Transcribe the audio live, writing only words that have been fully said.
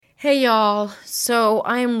Hey y'all, so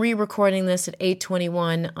I am re-recording this at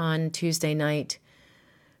 8:21 on Tuesday night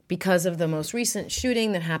because of the most recent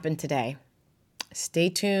shooting that happened today. Stay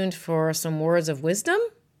tuned for some words of wisdom?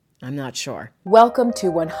 I'm not sure. Welcome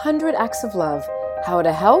to 100 Acts of Love, How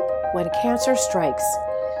to Help When Cancer Strikes.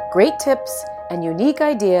 Great tips and unique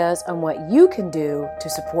ideas on what you can do to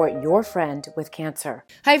support your friend with cancer.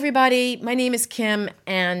 Hi everybody, my name is Kim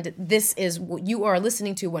and you are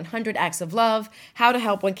listening to 100 Acts of Love, How to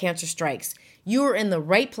Help When Cancer Strikes. You are in the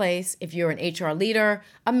right place if you're an HR leader,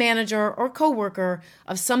 a manager, or coworker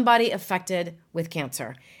of somebody affected with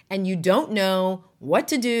cancer, and you don't know what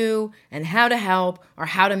to do and how to help or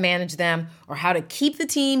how to manage them or how to keep the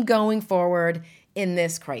team going forward in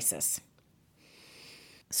this crisis.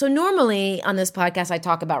 So normally on this podcast, I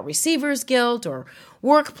talk about receiver's guilt or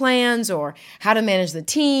work plans or how to manage the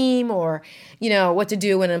team or, what to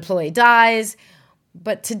do when an employee dies.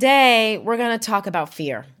 But today we're going to talk about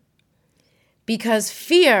fear, because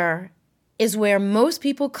fear is where most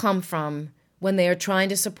people come from when they are trying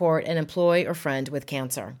to support an employee or friend with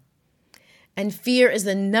cancer. And fear is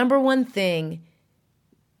the number one thing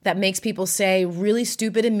that makes people say really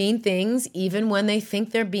stupid and mean things even when they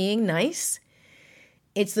think they're being nice.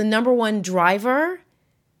 It's the number one driver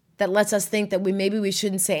that lets us think that maybe we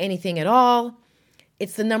shouldn't say anything at all.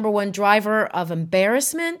 It's the number one driver of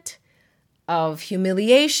embarrassment, of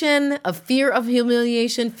humiliation, of fear of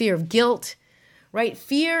humiliation, fear of guilt, right?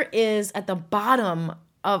 Fear is at the bottom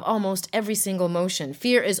of almost every single emotion.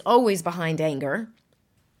 Fear is always behind anger.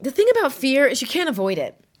 The thing about fear is you can't avoid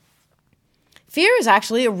it. Fear is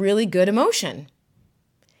actually a really good emotion.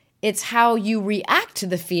 It's how you react to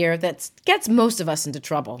the fear that gets most of us into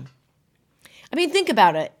trouble. I mean, think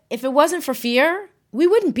about it. If it wasn't for fear, we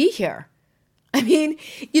wouldn't be here. I mean,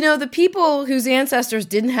 the people whose ancestors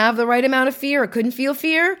didn't have the right amount of fear or couldn't feel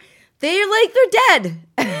fear, they're dead.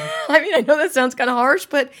 I mean, I know that sounds kind of harsh,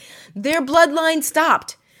 but their bloodline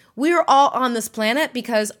stopped. We're all on this planet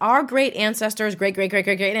because our great ancestors, great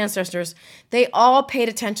ancestors, they all paid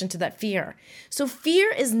attention to that fear. So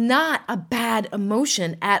fear is not a bad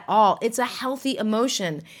emotion at all. It's a healthy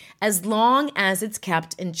emotion as long as it's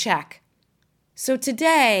kept in check. So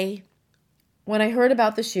today, when I heard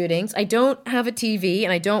about the shootings, I don't have a TV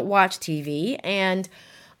and I don't watch TV, and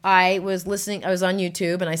I was on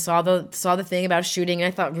YouTube and I saw the thing about shooting and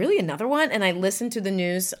I thought, really, another one? And I listened to the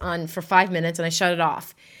news for 5 minutes and I shut it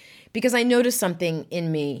off. Because I noticed something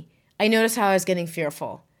in me. I noticed how I was getting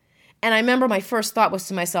fearful. And I remember my first thought was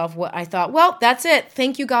to myself, well, that's it.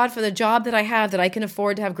 Thank you, God, for the job that I have, that I can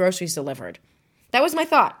afford to have groceries delivered. That was my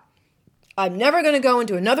thought. I'm never going to go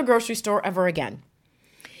into another grocery store ever again.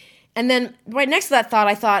 And then right next to that thought,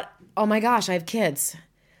 I thought, oh my gosh, I have kids.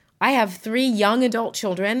 I have 3 young adult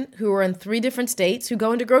children who are in 3 different states who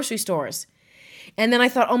go into grocery stores. And then I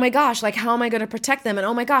thought, oh my gosh, how am I going to protect them? And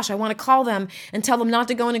oh my gosh, I want to call them and tell them not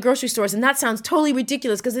to go into grocery stores. And that sounds totally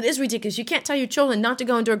ridiculous, because it is ridiculous. You can't tell your children not to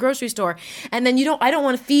go into a grocery store. And then I don't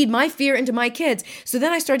want to feed my fear into my kids. So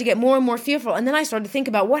then I started to get more and more fearful. And then I started to think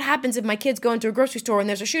about what happens if my kids go into a grocery store and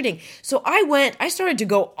there's a shooting. So I started to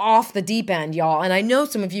go off the deep end, y'all. And I know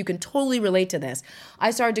some of you can totally relate to this.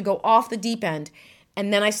 I started to go off the deep end,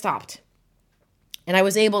 and then I stopped. And I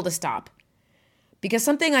was able to stop. Because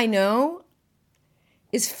something I know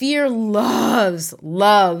is fear loves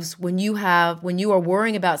when you are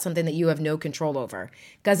worrying about something that you have no control over,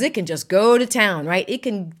 because it can just go to town, right? It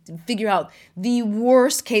can figure out the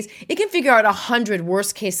worst case. It can figure out 100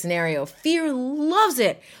 worst case scenario. Fear loves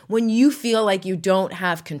it when you feel like you don't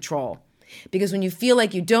have control, because when you feel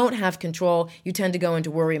like you don't have control, you tend to go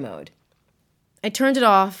into worry mode. I turned it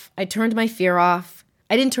off. I turned my fear off.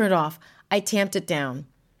 I didn't turn it off. I tamped it down.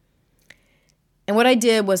 And what I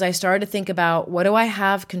did was I started to think about, what do I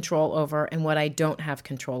have control over and what I don't have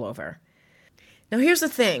control over. Now, here's the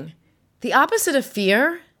thing. The opposite of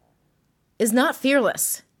fear is not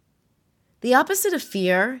fearless. The opposite of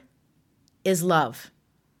fear is love.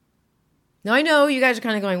 Now, I know you guys are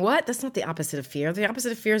kind of going, what? That's not the opposite of fear. The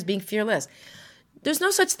opposite of fear is being fearless. There's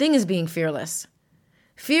no such thing as being fearless.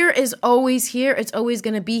 Fear is always here. It's always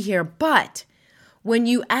going to be here. But when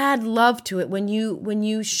you add love to it, when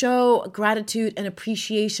you show gratitude and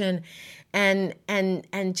appreciation and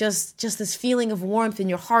just this feeling of warmth in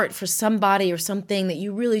your heart for somebody or something that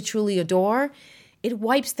you really truly adore, it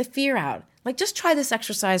wipes the fear out. Just try this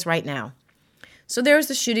exercise right now. So there's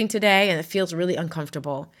the shooting today, and it feels really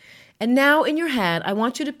uncomfortable. And now in your head, I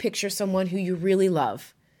want you to picture someone who you really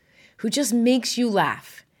love, who just makes you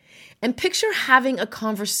laugh. And picture having a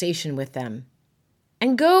conversation with them.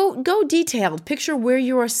 And go detailed. Picture where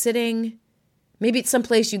you are sitting. Maybe it's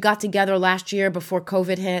someplace you got together last year before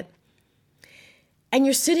COVID hit. and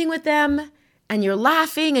you're sitting with them and you're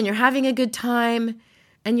laughing and you're having a good time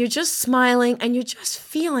and you're just smiling and you're just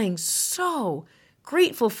feeling so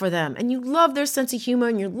grateful for them, and you love their sense of humor,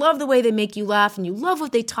 and you love the way they make you laugh, and you love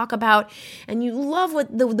what they talk about, and you love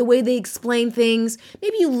what the way they explain things.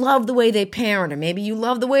 Maybe you love the way they parent, or maybe you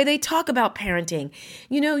love the way they talk about parenting.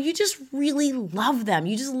 You just really love them.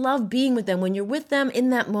 You just love being with them. When you're with them in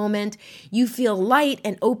that moment, you feel light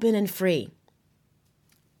and open and free.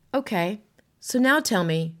 Okay, so now tell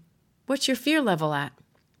me, what's your fear level at?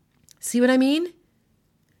 See what I mean?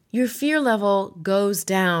 Your fear level goes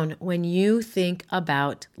down when you think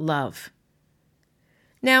about love.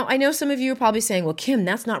 Now, I know some of you are probably saying, well, Kim,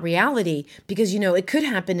 that's not reality because, it could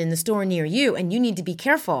happen in the store near you and you need to be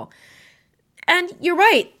careful. And you're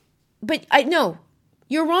right, but no,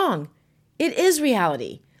 you're wrong. It is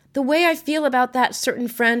reality. The way I feel about that certain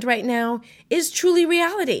friend right now is truly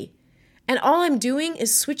reality. And all I'm doing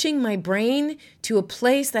is switching my brain to a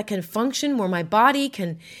place that can function, where my body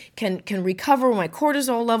can recover, where my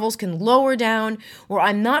cortisol levels can lower down, where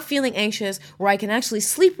I'm not feeling anxious, where I can actually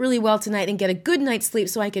sleep really well tonight and get a good night's sleep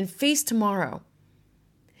so I can face tomorrow.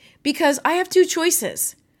 Because I have two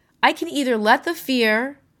choices. I can either let the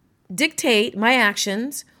fear dictate my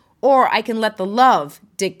actions, or I can let the love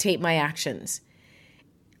dictate my actions.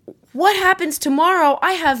 What happens tomorrow,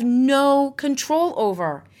 I have no control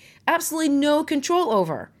over. Absolutely no control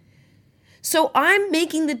over. So I'm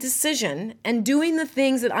making the decision and doing the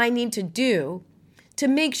things that I need to do to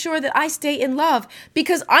make sure that I stay in love,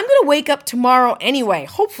 because I'm going to wake up tomorrow anyway,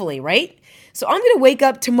 hopefully, right? So I'm going to wake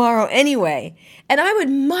up tomorrow anyway, and I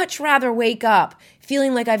would much rather wake up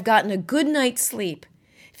feeling like I've gotten a good night's sleep,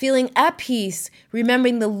 feeling at peace,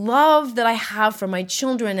 remembering the love that I have for my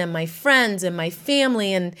children and my friends and my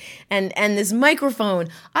family and this microphone.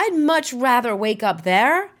 I'd much rather wake up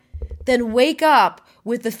there than wake up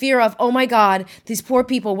with the fear of, oh my God, these poor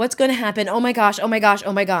people, what's going to happen? Oh my gosh, oh my gosh,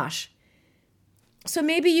 oh my gosh. So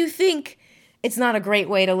maybe you think it's not a great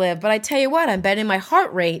way to live, but I tell you what, I'm betting my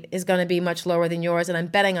heart rate is going to be much lower than yours, and I'm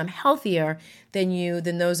betting I'm healthier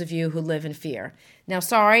than those of you who live in fear. Now,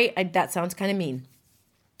 sorry, that sounds kind of mean.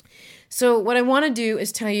 So what I want to do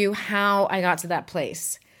is tell you how I got to that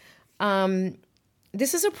place.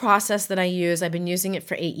 This is a process that I use. I've been using it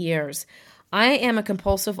for 8 years. I am a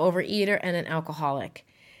compulsive overeater and an alcoholic,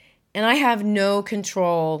 and I have no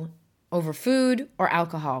control over food or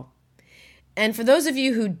alcohol. And for those of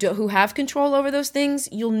you who have control over those things,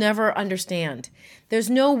 you'll never understand. There's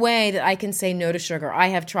no way that I can say no to sugar. I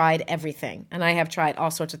have tried everything, and I have tried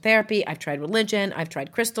all sorts of therapy. I've tried religion. I've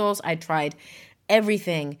tried crystals. I've tried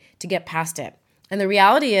everything to get past it. And the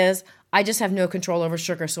reality is, I just have no control over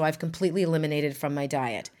sugar, so I've completely eliminated it from my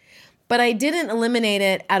diet. But I didn't eliminate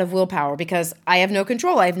it out of willpower because I have no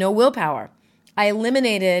control. I have no willpower. I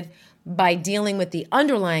eliminated by dealing with the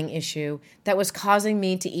underlying issue that was causing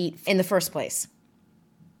me to eat in the first place.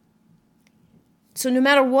 So no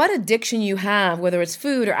matter what addiction you have, whether it's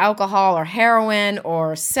food or alcohol or heroin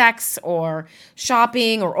or sex or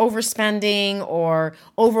shopping or overspending or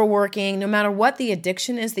overworking, no matter what the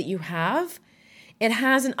addiction is that you have, it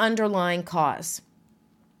has an underlying cause.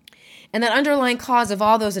 And that underlying cause of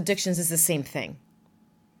all those addictions is the same thing.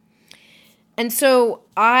 And so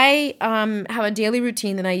I have a daily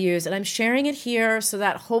routine that I use, and I'm sharing it here so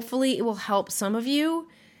that hopefully it will help some of you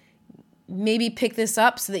maybe pick this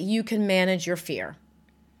up so that you can manage your fear.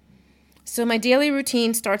 So my daily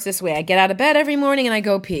routine starts this way. I get out of bed every morning and I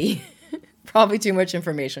go pee. Probably too much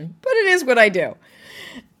information, but it is what I do.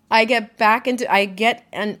 I get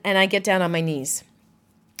down on my knees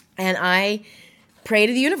and I pray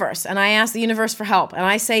to the universe, and I ask the universe for help. And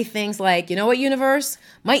I say things like, you know what, universe?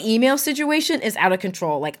 My email situation is out of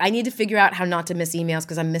control. Like, I need to figure out how not to miss emails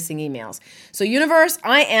because I'm missing emails. So universe,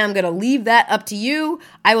 I am going to leave that up to you.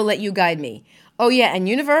 I will let you guide me. Oh yeah, and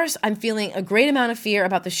universe, I'm feeling a great amount of fear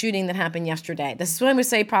about the shooting that happened yesterday. This is what I'm going to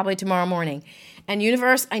say probably tomorrow morning. And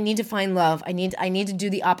universe, I need to find love. I need to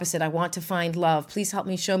do the opposite. I want to find love. Please help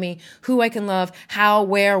me, show me who I can love, how,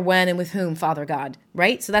 where, when, and with whom, Father God.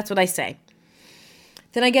 Right? So that's what I say.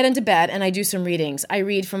 Then I get into bed and I do some readings. I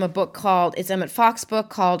read from a book it's Emmett Fox book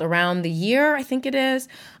called Around the Year, I think it is.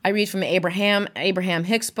 I read from an Abraham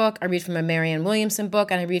Hicks book. I read from a Marianne Williamson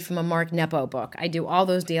book, and I read from a Mark Nepo book. I do all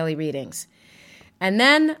those daily readings. And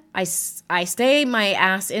then I stay my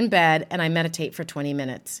ass in bed and I meditate for 20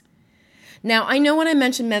 minutes. Now, I know when I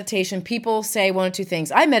mention meditation, people say one or two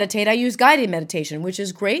things. I meditate, I use guided meditation, which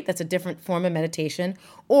is great. That's a different form of meditation.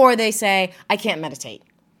 Or they say, I can't meditate.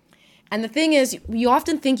 And the thing is, you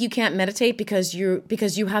often think you can't meditate because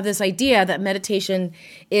you have this idea that meditation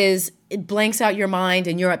it blanks out your mind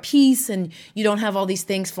and you're at peace and you don't have all these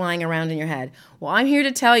things flying around in your head. Well, I'm here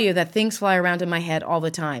to tell you that things fly around in my head all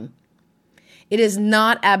the time. It is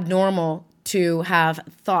not abnormal to have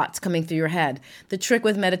thoughts coming through your head. The trick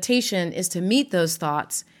with meditation is to meet those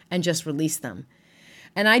thoughts and just release them.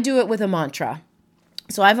 And I do it with a mantra.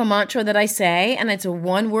 So I have a mantra that I say, and it's a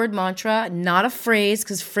one-word mantra, not a phrase,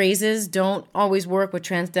 because phrases don't always work with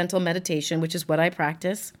transcendental meditation, which is what I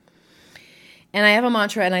practice. And I have a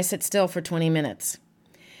mantra, and I sit still for 20 minutes.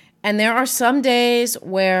 And there are some days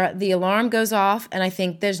where the alarm goes off, and I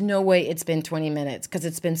think there's no way it's been 20 minutes because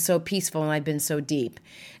it's been so peaceful and I've been so deep.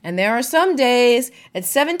 And there are some days at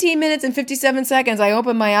 17 minutes and 57 seconds, I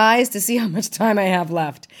open my eyes to see how much time I have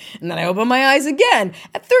left. And then I open my eyes again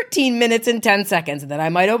at 13 minutes and 10 seconds. And then I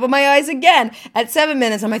might open my eyes again at 7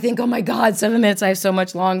 minutes. And I think, oh my God, 7 minutes, I have so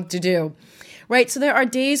much long to do. Right? So there are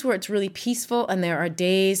days where it's really peaceful, and there are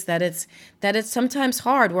days that it's sometimes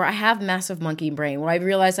hard, where I have massive monkey brain, where I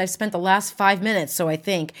realize I've spent the last 5 minutes, so I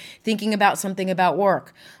thinking about something about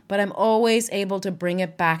work. But I'm always able to bring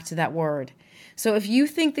it back to that word. So if you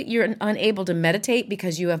think that you're unable to meditate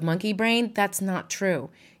because you have monkey brain, that's not true.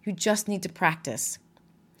 You just need to practice.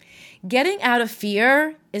 Getting out of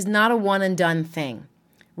fear is not a one and done thing.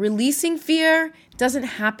 Releasing fear doesn't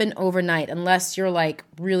happen overnight unless you're like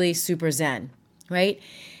really super zen, right?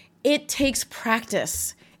 It takes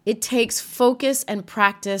practice. It takes focus and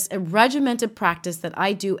practice, a regimented practice that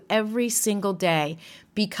I do every single day,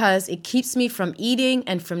 because it keeps me from eating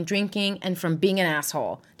and from drinking and from being an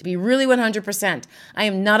asshole. To be really 100%, I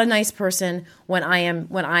am not a nice person when I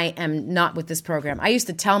am not with this program. I used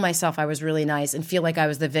to tell myself I was really nice and feel like I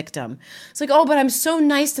was the victim. It's like, oh, but I'm so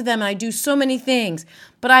nice to them and I do so many things.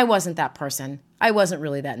 But I wasn't that person. I wasn't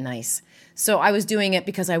really that nice. So I was doing it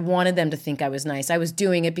because I wanted them to think I was nice. I was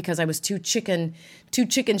doing it because I was too chicken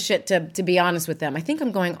shit to be honest with them. I think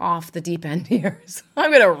I'm going off the deep end here. So I'm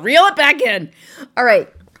going to reel it back in. All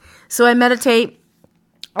right. So I meditate.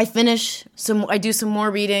 I do some more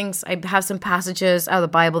readings. I have some passages out of the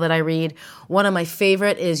Bible that I read. One of my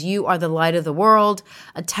favorite is, "You are the light of the world.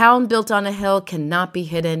 A town built on a hill cannot be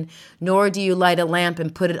hidden, nor do you light a lamp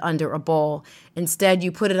and put it under a bowl. Instead,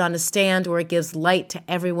 you put it on a stand where it gives light to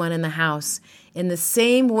everyone in the house. In the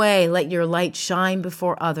same way, let your light shine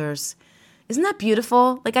before others." Isn't that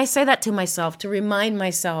beautiful? Like, I say that to myself to remind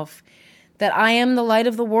myself that I am the light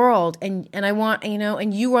of the world, and I want,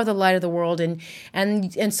 and you are the light of the world,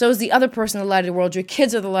 and so is the other person the light of the world. Your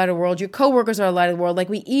kids are the light of the world. Your coworkers are the light of the world. Like,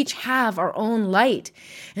 we each have our own light,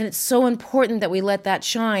 and it's so important that we let that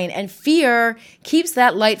shine. And fear keeps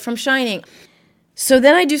that light from shining. So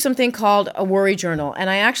then I do something called a worry journal, and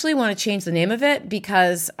I actually want to change the name of it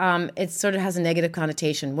because it sort of has a negative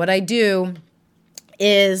connotation. What I do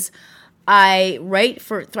is I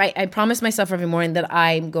promise myself every morning that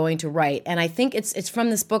I'm going to write. And I think it's from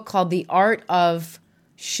this book called The Art of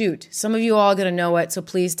Shoot. Some of you all are going to know it, so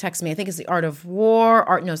please text me. I think it's The Art of War.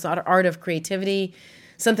 It's the Art of Creativity,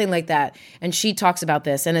 something like that. And she talks about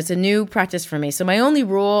this, and it's a new practice for me. So my only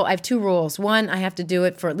rule, I have 2 rules. 1, I have to do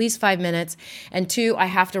it for at least 5 minutes. And 2, I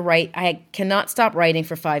have to write. I cannot stop writing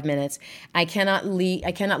for 5 minutes. I cannot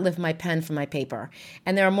lift my pen from my paper.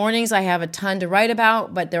 And there are mornings I have a ton to write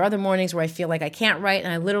about, but there are other mornings where I feel like I can't write,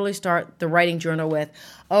 and I literally start the writing journal with,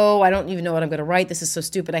 oh, I don't even know what I'm going to write. This is so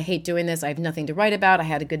stupid. I hate doing this. I have nothing to write about. I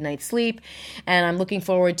had a good night's sleep, and I'm looking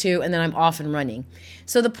forward to, and then I'm off and running.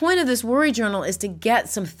 So the point of this worry journal is to get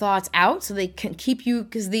some thoughts out so they can keep you,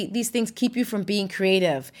 because these things keep you from being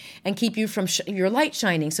creative and keep you from your light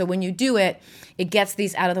shining. So when you do it, it gets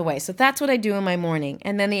these out of the way. So that's what I do in my morning.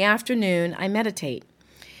 And then the afternoon, I meditate.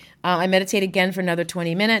 I meditate again for another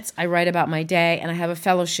 20 minutes. I write about my day, and I have a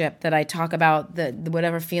fellowship that I talk about the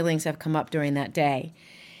whatever feelings have come up during that day.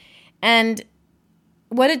 And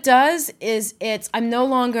what it does is I'm no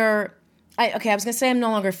longer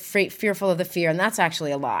fearful of the fear, and that's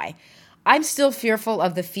actually a lie. I'm still fearful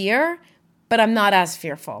of the fear, but I'm not as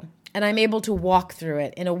fearful. And I'm able to walk through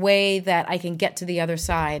it in a way that I can get to the other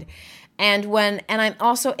side. And I'm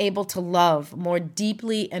also able to love more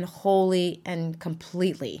deeply and wholly and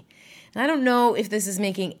completely. And I don't know if this is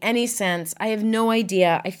making any sense. I have no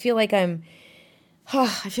idea. I feel like I'm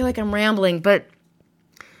rambling, but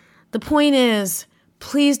the point is,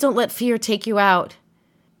 please don't let fear take you out.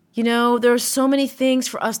 There are so many things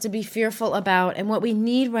for us to be fearful about, and what we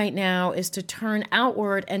need right now is to turn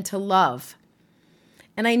outward and to love.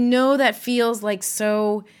 And I know that feels like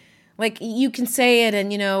Like you can say it and,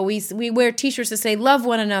 we wear t-shirts that say love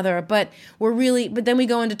one another, but then we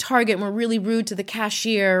go into Target and we're really rude to the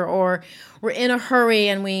cashier, or we're in a hurry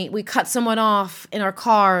and we cut someone off in our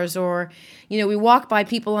cars, or, we walk by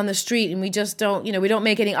people on the street and we just don't, we don't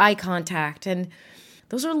make any eye contact. And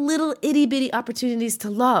those are little itty bitty opportunities to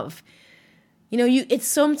love. It's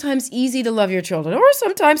sometimes easy to love your children, or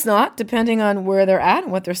sometimes not, depending on where they're at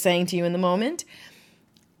and what they're saying to you in the moment.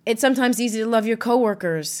 It's sometimes easy to love your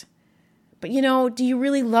coworkers. But, do you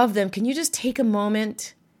really love them? Can you just take a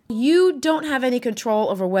moment? You don't have any control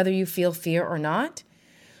over whether you feel fear or not,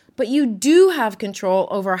 but you do have control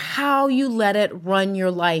over how you let it run your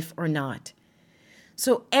life or not.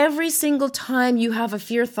 So every single time you have a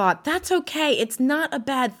fear thought, that's okay. It's not a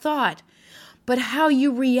bad thought. But how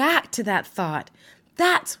you react to that thought,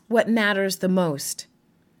 that's what matters the most.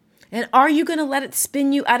 And are you going to let it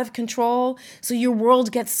spin you out of control so your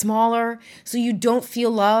world gets smaller, so you don't feel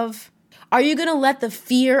love? Are you going to let the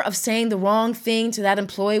fear of saying the wrong thing to that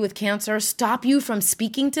employee with cancer stop you from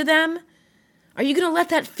speaking to them? Are you going to let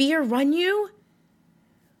that fear run you?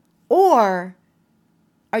 Or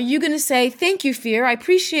are you going to say, thank you, fear, I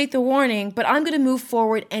appreciate the warning, but I'm going to move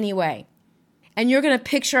forward anyway? And you're going to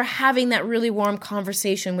picture having that really warm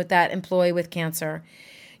conversation with that employee with cancer.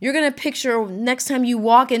 You're going to picture next time you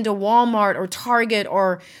walk into Walmart or Target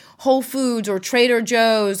or Whole Foods or Trader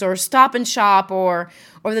Joe's or Stop and Shop or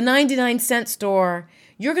the 99-cent store,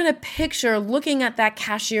 you're going to picture looking at that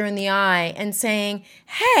cashier in the eye and saying,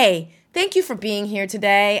 hey, thank you for being here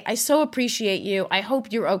today. I so appreciate you. I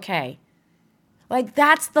hope you're okay. Like,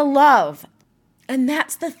 that's the love. And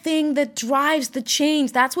that's the thing that drives the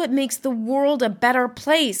change. That's what makes the world a better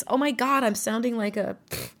place. Oh my God, I'm sounding like a...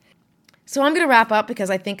 So I'm going to wrap up because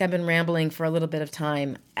I think I've been rambling for a little bit of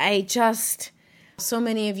time. So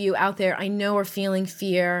many of you out there I know are feeling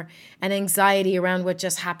fear and anxiety around what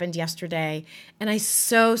just happened yesterday. And I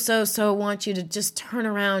so want you to just turn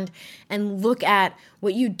around and look at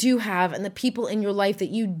what you do have and the people in your life that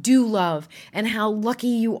you do love and how lucky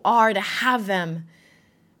you are to have them,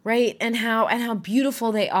 right? And how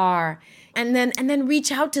beautiful they are. And then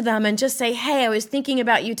reach out to them and just say, hey, I was thinking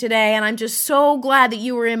about you today and I'm just so glad that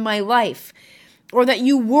you were in my life, or that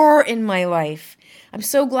you were in my life. I'm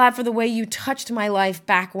so glad for the way you touched my life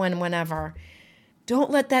back whenever. Don't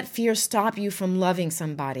let that fear stop you from loving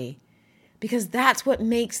somebody, because that's what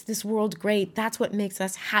makes this world great. That's what makes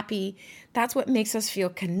us happy. That's what makes us feel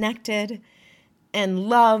connected and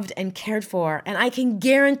loved and cared for. And I can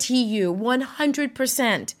guarantee you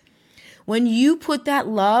 100%, when you put that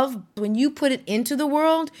love, when you put it into the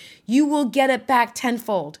world, you will get it back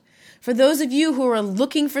tenfold. For those of you who are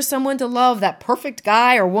looking for someone to love, that perfect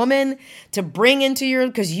guy or woman to bring into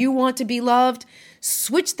because you want to be loved,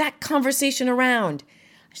 switch that conversation around.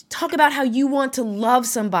 Talk about how you want to love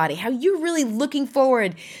somebody, how you're really looking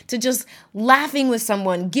forward to just laughing with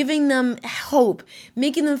someone, giving them hope,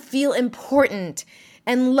 making them feel important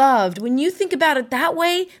and loved. When you think about it that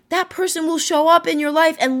way, that person will show up in your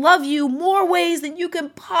life and love you more ways than you can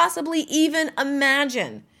possibly even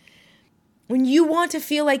imagine. When you want to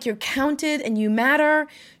feel like you're counted and you matter,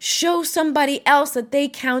 show somebody else that they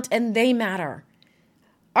count and they matter.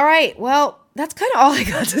 All right, well, that's kind of all I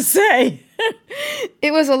got to say.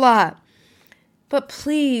 It was a lot. But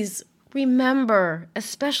please remember,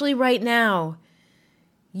 especially right now,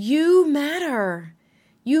 you matter.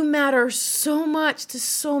 You matter so much to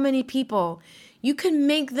so many people. You can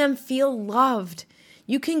make them feel loved.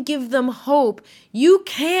 You can give them hope. You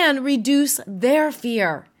can reduce their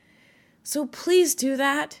fear. So please do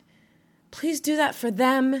that. Please do that for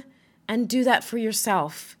them and do that for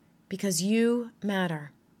yourself, because you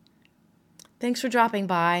matter. Thanks for dropping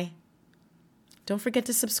by. Don't forget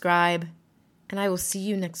to subscribe, and I will see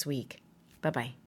you next week. Bye-bye.